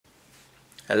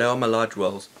Hello my large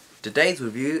whales. Today's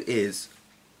review is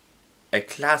a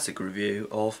classic review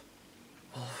of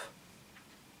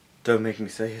don't make me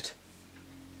say it.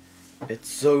 It's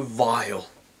so vile,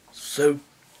 so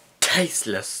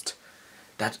tasteless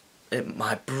that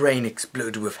my brain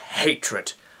exploded with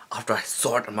hatred after I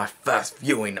saw it on my first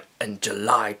viewing in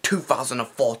July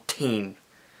 2014.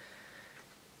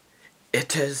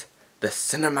 It is the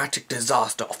cinematic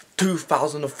disaster of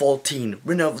 2014,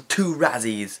 winner of 2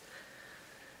 Razzies.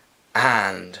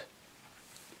 And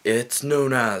it's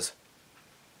known as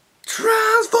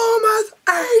Transformers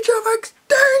Age of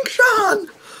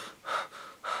Extinction!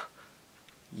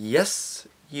 Yes,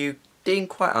 you didn't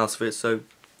quite ask for it, so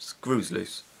screws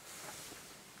loose.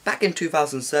 Back in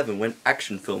 2007, when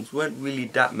action films weren't really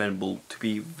that memorable, to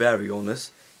be very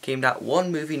honest, came that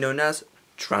one movie known as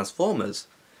Transformers.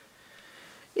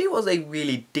 It was a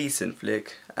really decent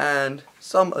flick, and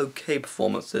some okay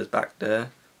performances back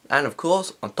there. And of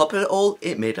course, on top of it all,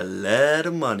 it made a lot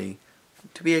of money.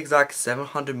 To be exact,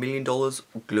 $700 million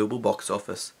global box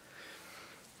office.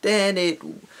 Then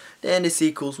the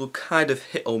sequels were kind of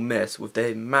hit or miss, with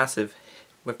the massive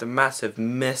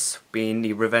miss being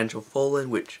the Revenge of Fallen,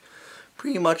 which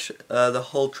pretty much the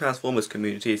whole Transformers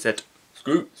community said,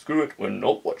 screw it, we're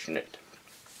not watching it.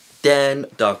 Then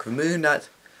Dark of the Moon, that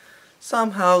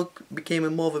somehow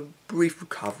became more of a brief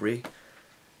recovery.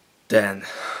 Then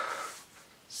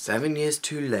 7 years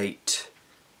too late,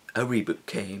 a reboot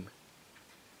came.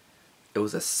 It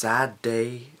was a sad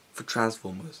day for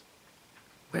Transformers,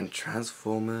 when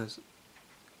Transformers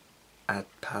had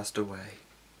passed away.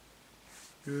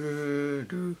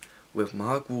 With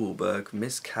Mark Wahlberg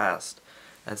miscast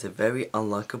as a very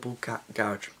unlikable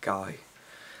garage guy,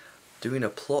 doing a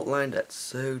plotline that's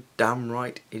so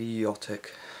downright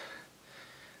idiotic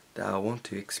that I want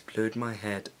to explode my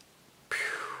head.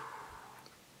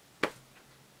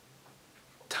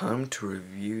 Time to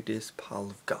review this pile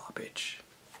of garbage.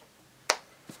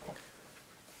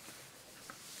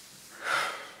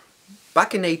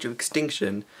 Back in Age of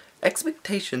Extinction,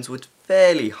 expectations were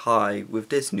fairly high with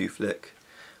this new flick,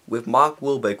 with Mark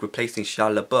Wahlberg replacing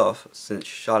Shia LaBeouf, since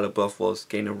Shia LaBeouf was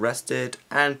getting arrested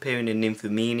and appearing in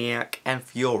Nymphomaniac and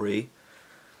Fury.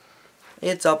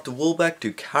 It's up to Wahlberg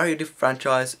to carry the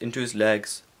franchise into his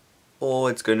legs, or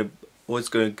it's going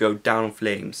to go down in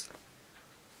flames.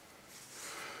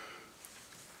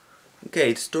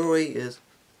 Okay, the story is...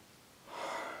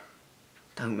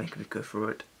 Don't make me go through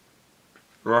it.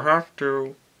 Do I have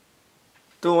to?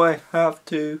 Do I have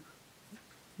to?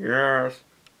 Yes.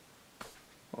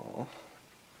 Oh.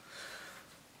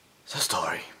 The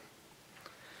story.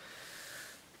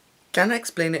 Can I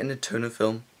explain it in a tone of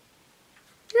film?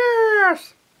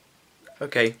 Yes.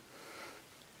 Okay.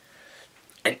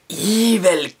 An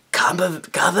evil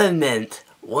government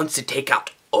wants to take out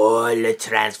all the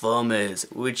Transformers,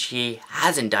 which he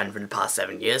hasn't done for the past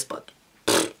 7 years, but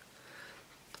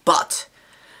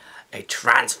a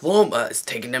Transformer is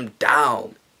taking them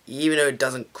down, even though it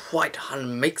doesn't quite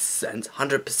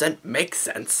 100% make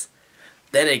sense.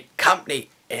 Then a company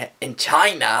in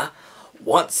China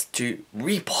wants to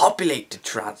repopulate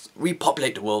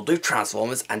the world with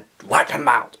Transformers and wipe them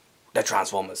out, the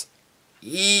Transformers.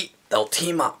 They'll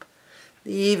team up,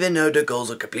 even though the goals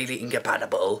are completely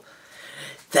incompatible.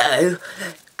 So,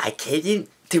 I couldn't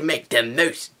to make the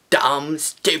most dumb,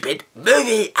 stupid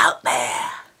movie out there.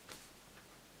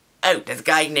 Oh, there's a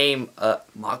guy named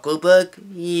Mark Wahlberg.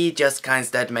 He just kinda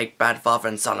started to make bad father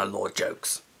and son-in-law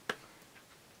jokes.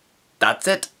 That's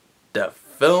it. The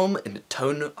film in the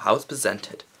tone of how it's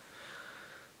presented.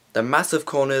 The massive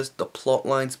corners, the plot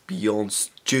lines beyond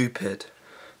stupid.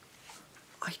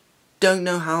 I don't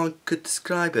know how I could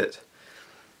describe it.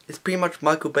 It's pretty much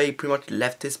Michael Bay pretty much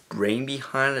left his brain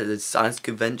behind at a science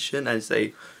convention and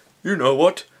say, you know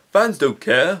what, fans don't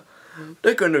care.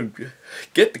 They're gonna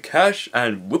get the cash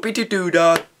and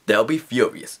whoopity-doo-dah, they'll be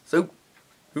furious. So,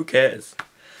 who cares?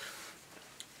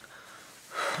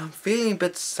 I'm feeling a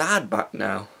bit sad back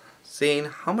now, seeing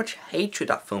how much hatred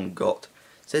that film got.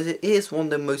 Says it is one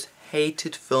of the most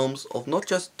hated films of not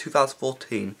just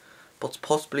 2014, but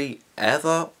possibly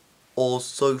ever or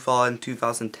so far in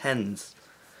 2010s.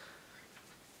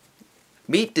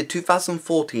 Meet the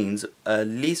 2014's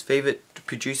least favourite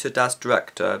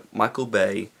producer-director, Michael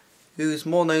Bay, who's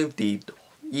more known for the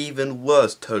even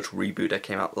worse Turtle reboot that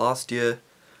came out last year,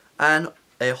 and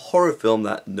a horror film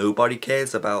that nobody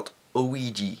cares about,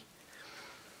 Ouija.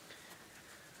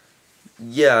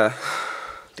 Yeah,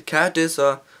 the characters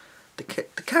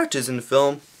in the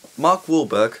film, Mark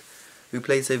Wahlberg, who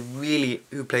plays an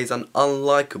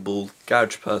unlikable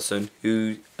garage person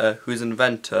who's an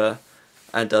inventor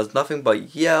and does nothing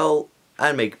but yell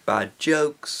and make bad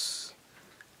jokes,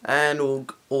 and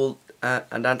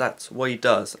that's what he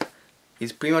does.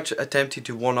 He's pretty much attempting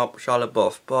to one-up Shia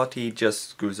LaBeouf, but he just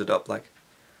screws it up like.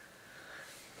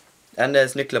 And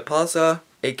there's Nicola Pazza,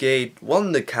 aka one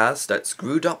of the cast that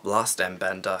screwed up Last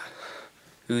Airbender,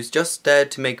 who's just there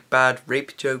to make bad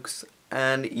rape jokes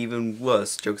and even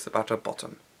worse jokes about her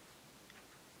bottom.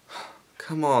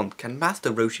 Come on, can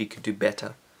Master Roshi could do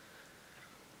better?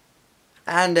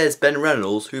 And there's Ben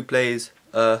Reynolds, who plays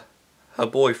her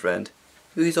boyfriend,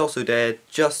 who's also there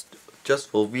just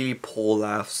for really poor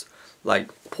laughs,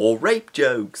 like poor rape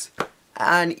jokes,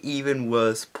 and even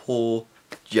worse, poor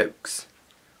jokes.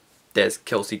 There's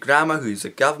Kelsey Grammer, who's a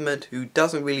government who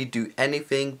doesn't really do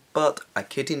anything, but I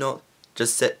kid you not,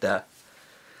 just sit there.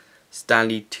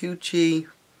 Stanley Tucci,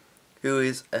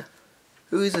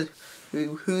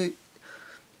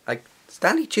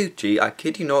 Stanley Tucci, I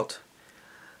kid you not,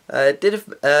 did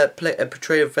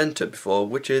portray a Venter before,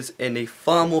 which is in a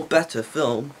far more better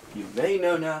film you may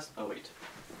know as. Oh wait,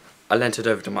 I lent it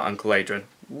over to my uncle Adrian,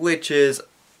 which is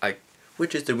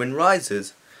The Wind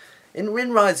Rises. In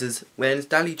Wind Rises, when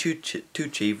Stanley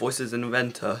Tucci voices an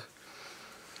inventor,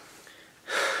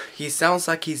 he sounds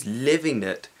like he's living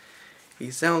it.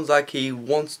 He sounds like he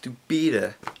wants to be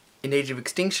there. In Age of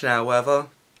Extinction, however,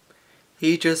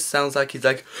 he just sounds like he's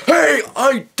like, "Hey,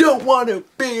 I don't want to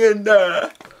be in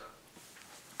there."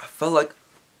 I felt like,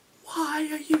 why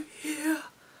are you here?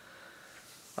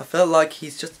 I felt like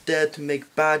he's just there to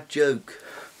make bad joke.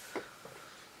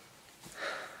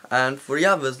 And for the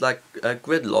others, like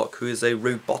Gridlock, who is a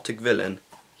robotic villain,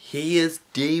 he is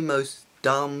the most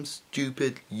dumb,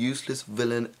 stupid, useless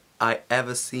villain I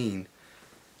ever seen.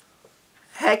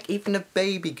 Heck, even a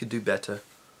baby could do better.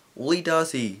 All he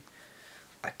does,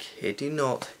 I kid you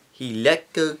not, he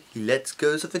lets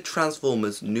go of the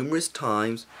Transformers numerous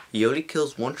times. He only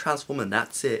kills one Transformer and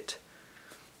that's it.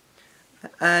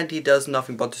 And he does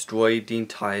nothing but destroy the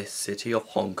entire city of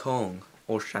Hong Kong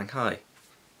or Shanghai.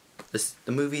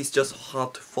 The movie's just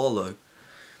hard to follow.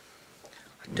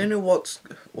 I don't know what's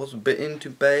a bit into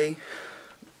Bay.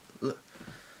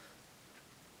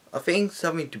 I think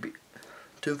something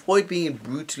to avoid being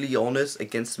brutally honest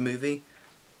against the movie.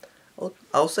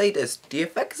 I'll say this: the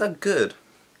effects are good.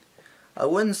 I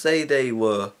wouldn't say they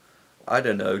were, I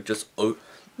don't know, just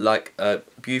like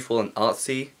beautiful and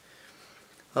artsy.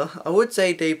 I would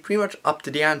say they pretty much up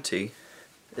to the ante.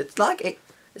 It's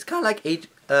kind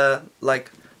of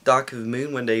like Dark of the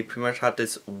Moon, when they pretty much had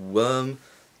this worm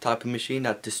type of machine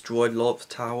that destroyed a lot of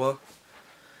the tower.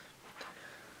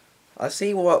 I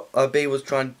see what Bay was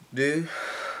trying to do.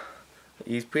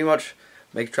 He's pretty much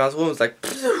make Transformers like.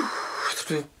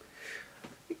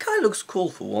 It kind of looks cool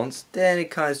for once, then it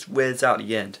kind of wears out at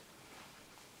the end.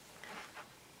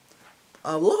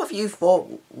 A lot of you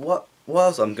thought, what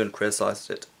else I'm going to criticize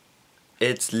it?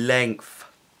 Its length.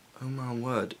 Oh my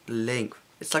word, length.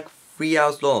 It's like 3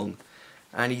 hours long.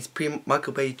 And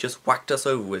Michael Bay just whacked us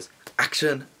over with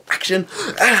action, action,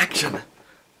 and action.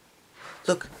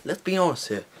 Look, let's be honest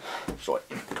here. Sorry.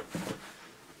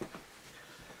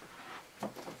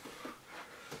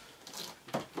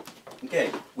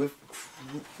 Okay,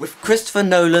 with Christopher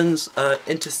Nolan's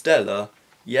Interstellar,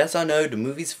 yes, I know the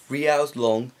movie's 3 hours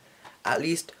long. At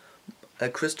least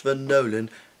Christopher Nolan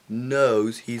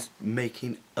knows he's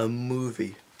making a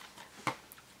movie.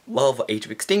 While for Age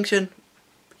of Extinction,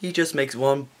 he just makes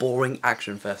one boring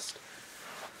action fest.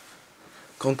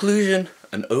 Conclusion: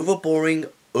 an over boring,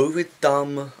 over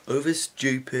dumb, over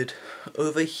stupid,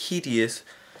 over hideous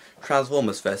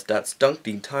Transformers fest that stunk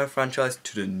the entire franchise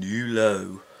to the new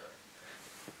low.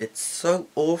 It's so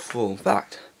awful, in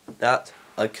fact, that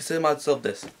I consider myself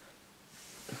this.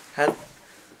 I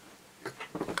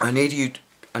need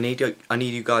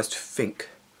you guys to think.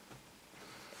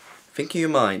 Think in your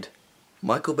mind.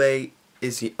 Michael Bay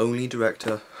is the only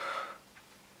director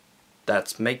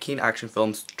that's making action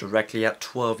films directly at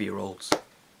 12-year-olds.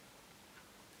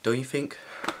 Don't you think?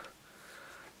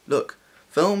 Look,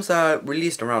 films that are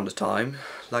released around the time,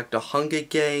 like The Hunger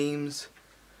Games,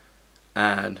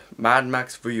 and Mad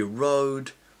Max Fury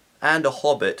Road, and The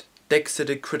Hobbit, they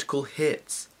considered critical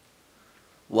hits.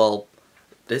 Well,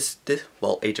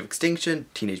 Age of Extinction,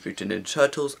 Teenage Mutant Ninja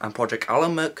Turtles, and Project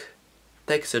Alamek,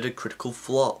 they considered critical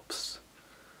flops.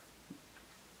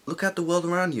 Look at the world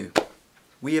around you.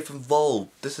 We have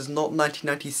evolved. This is not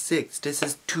 1996. This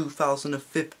is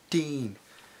 2015.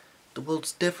 The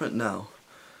world's different now.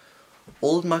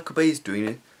 All Michael Bay is doing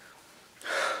it.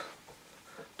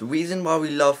 The reason why we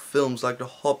love films like The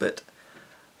Hobbit,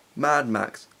 Mad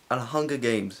Max, and Hunger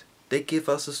Games, they give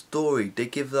us a story. They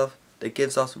gives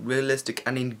us realistic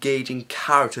and engaging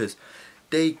characters.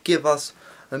 They give us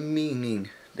a meaning.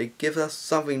 They give us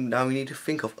something that we need to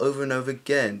think of over and over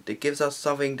again. They give us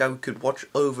something that we could watch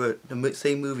over the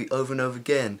same movie over and over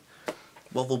again.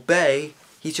 Well, for Bay,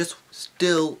 he's just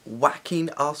still whacking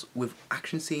us with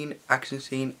action scene, action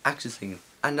scene, action scene,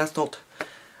 and that's not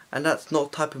the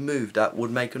type of move that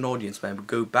would make an audience member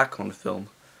go back on the film.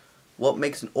 What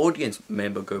makes an audience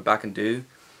member go back and do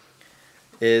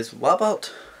is, what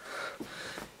about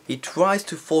he tries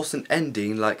to force an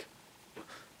ending like,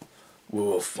 "We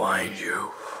will find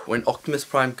you," when Optimus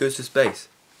Prime goes to space.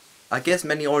 I guess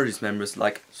many audience members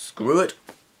like, screw it,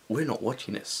 we're not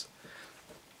watching this.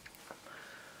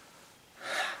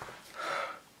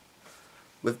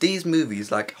 With these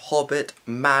movies like Hobbit,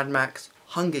 Mad Max,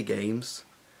 Hunger Games,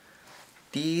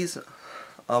 these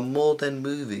are more than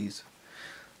movies.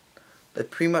 It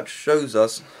pretty much shows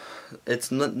us it's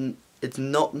not in the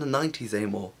 90s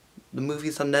anymore. The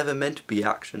movies are never meant to be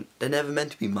action. They're never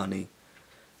meant to be money.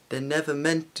 They're never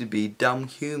meant to be dumb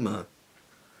humor.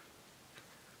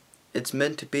 It's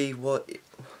meant to be what...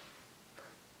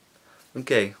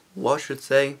 Okay, what I should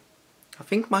say? I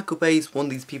think Michael Bay is one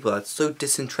of these people that's so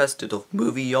disinterested of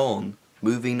moving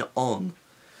on.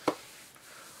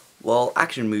 While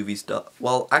action movie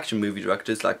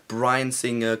directors like Bryan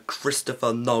Singer,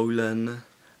 Christopher Nolan,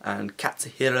 and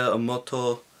Katsuhiro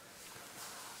Emoto,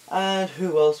 and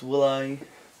who else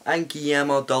and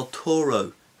Guillermo del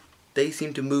Toro, they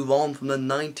seem to move on from the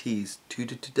 90s to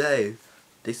today.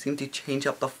 They seem to change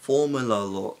up the formula a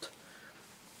lot.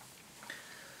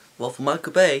 Well, for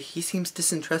Michael Bay, he seems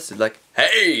disinterested, like,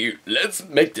 hey, let's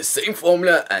make the same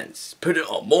formula and put it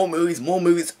on more movies,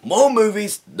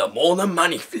 the more the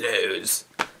money flows.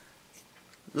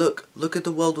 Look at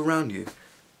the world around you.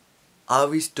 Are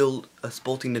we still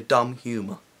supporting the dumb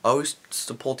humour? Are we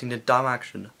supporting the dumb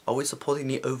action? Are we supporting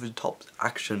the over-the-top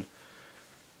action?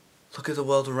 Look at the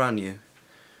world around you.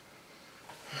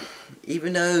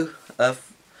 Even though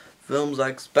films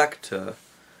like Spectre,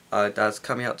 that's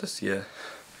coming out this year,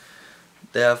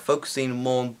 they're focusing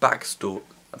more on backstory.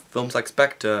 Films like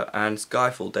Spectre and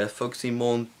Skyfall, they're focusing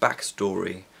more on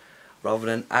backstory rather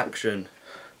than action.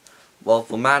 While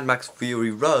for Mad Max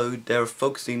Fury Road, they're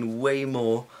focusing way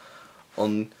more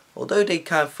on, although they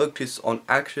kind of focus on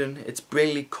action, it's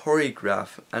brilliantly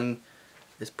choreographed and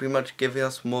it's pretty much giving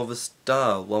us more of a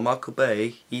style. While Michael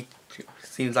Bay, he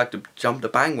seems like to jump the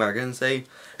bandwagon and say,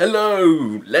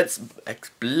 hello, let's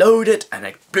explode it, and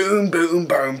like boom, boom,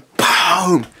 boom,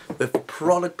 boom, with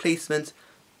product placements,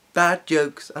 bad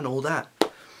jokes and all that.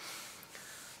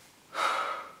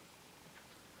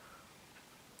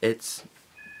 It's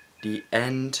the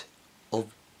end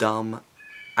of dumb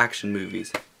action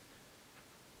movies.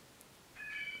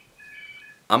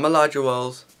 I'm Elijah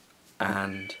Wells,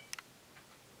 and